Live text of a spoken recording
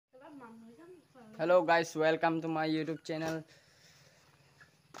Hello guys, welcome to my YouTube channel.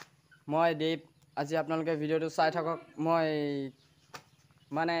 Moi Deep আজি আপোনালোকে ভিডিওটো চাই থাকক মই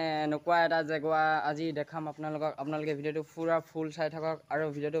মানে নকোৱা এটা জেগা আজি দেখাম আপোনালোকে ভিডিওটো পুৰা ফুল চাই থাকক আৰু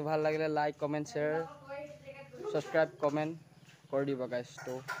ভিডিওটো ভাল লাগিলে like comment share subscribe comment কৰি দিব গাইস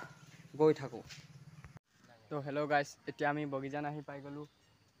তো গৈ থাকো তো হেল্ল' গাইস এতিয়া আমি বগিজান আহি পাই গলো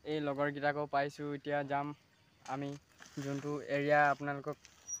এই লগৰ গিটাকো পাইছো এতিয়া যাম আমি যোনটো এৰিয়া আপোনালোকক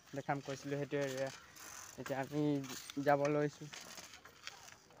দেখাম কৈছিলো হেতু এৰিয়া এতিয়া আমি যাব লৈছো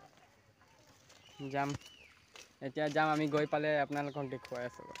যাম আমি গৈ পালে আপোনালোকক দেখুৱাই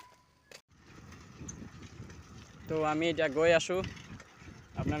আছো তো আমি এতিয়া গৈ আছো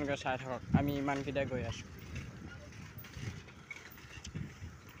আপোনালোকে চাই থাকক আমি ইমান কিটা গৈ আছো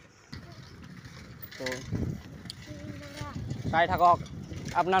তো চাই থাকক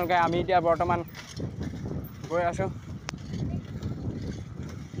আপোনালোকে আমি এতিয়া বৰ্তমান গৈ আছো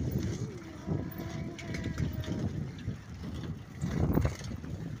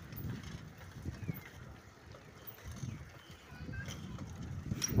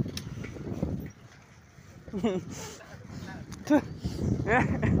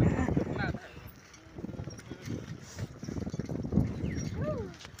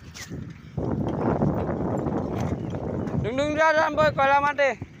Dung jalan boy kala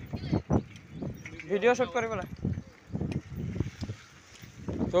mate video shoot koribola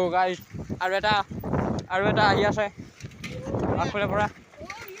so guys aru eta ahi ase afule pora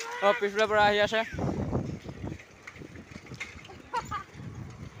pisule pora ahi ase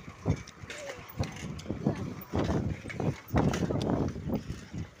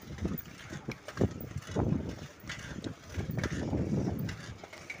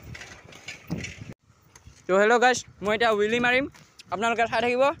तो हेलो गाइस मैं इटा विली मारिम आपनालोके चाइ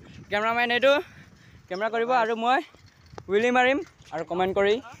থাকিব कैमरामैन एटु कैमरा करिब आरो मैं विली मारिम आरो कमेन्ट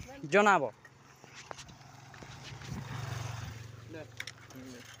करि जनाबो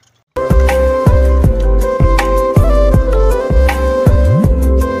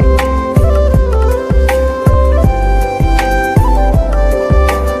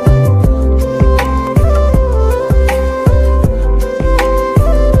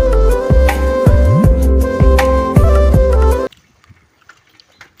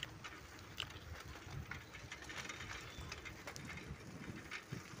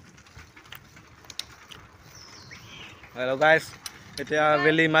Hello guys, এতিয়া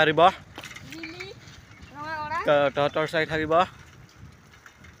বেলি মাৰিব তহতৰ চাই থাকিব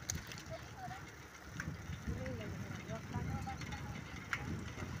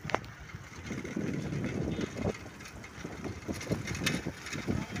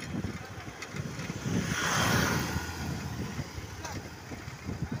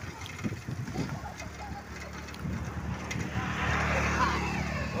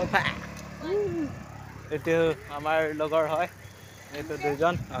এটো আমাৰ লগৰ হয় এটো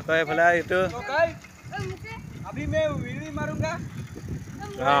দুজন আকৌ এফালে এটো अभी मैं विली मारूंगा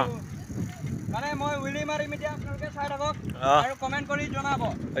हां মানে মই विली মাৰিম এতিয়া আপোনালোকে চাই থাকক আৰু কমেন্ট কৰি জনাব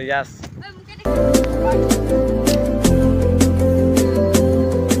यस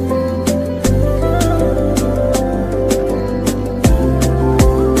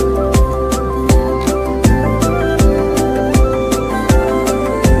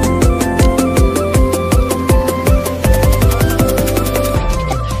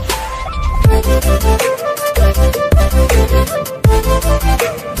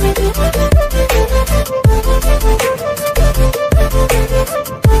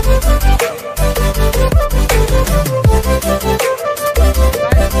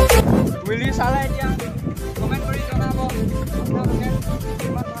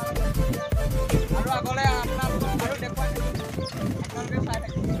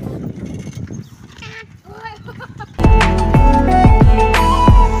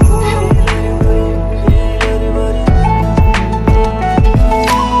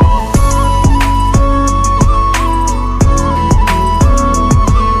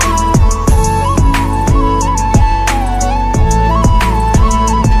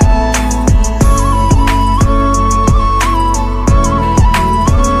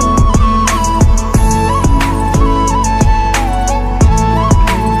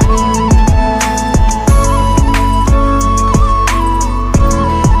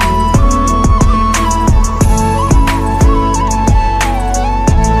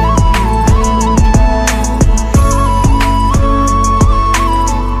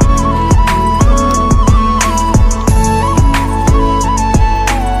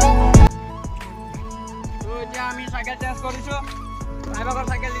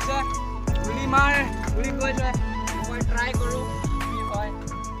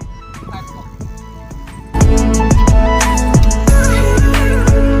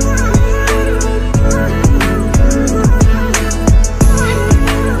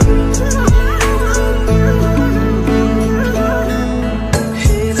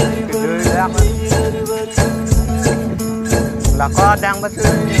আকৌ ডাং বাছো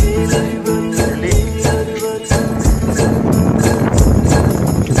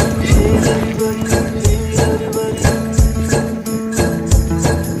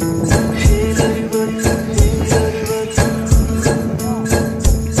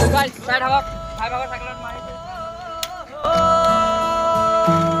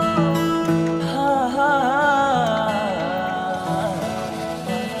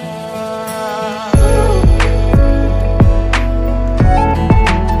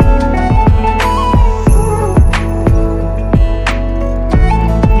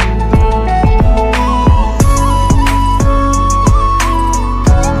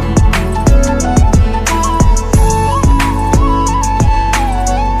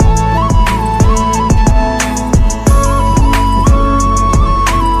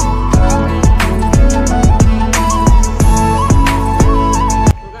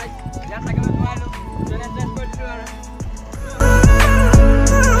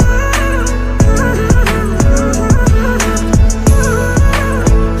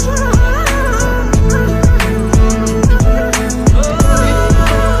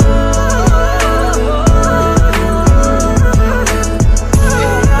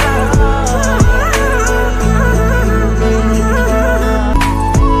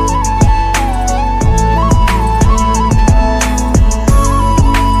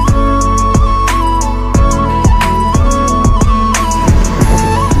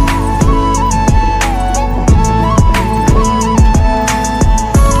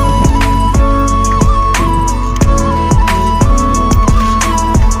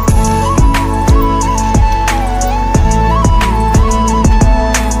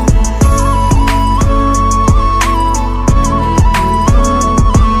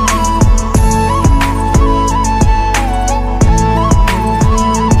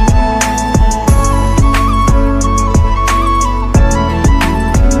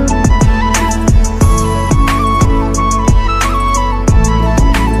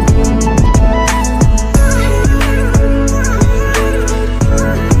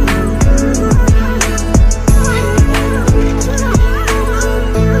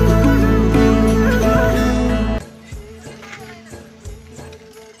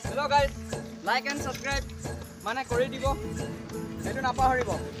লাইক এণ্ড ছাবস্ক্ৰাইব মানে কৰি দিব, সেইটো নাপাহৰিব,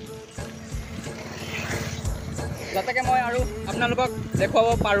 যাতে মই আৰু আপোনালোকক দেখুৱাব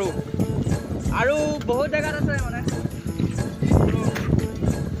পাৰোঁ। আৰু বহুত জেগাত আছে মানে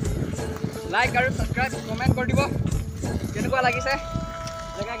লাইক আৰু ছাবস্ক্ৰাইব কমেণ্ট কৰি দিব কেনেকুৱা লাগিছে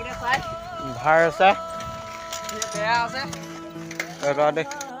জেগাকেইটা চাই। ভাল আছে বেয়া আছে।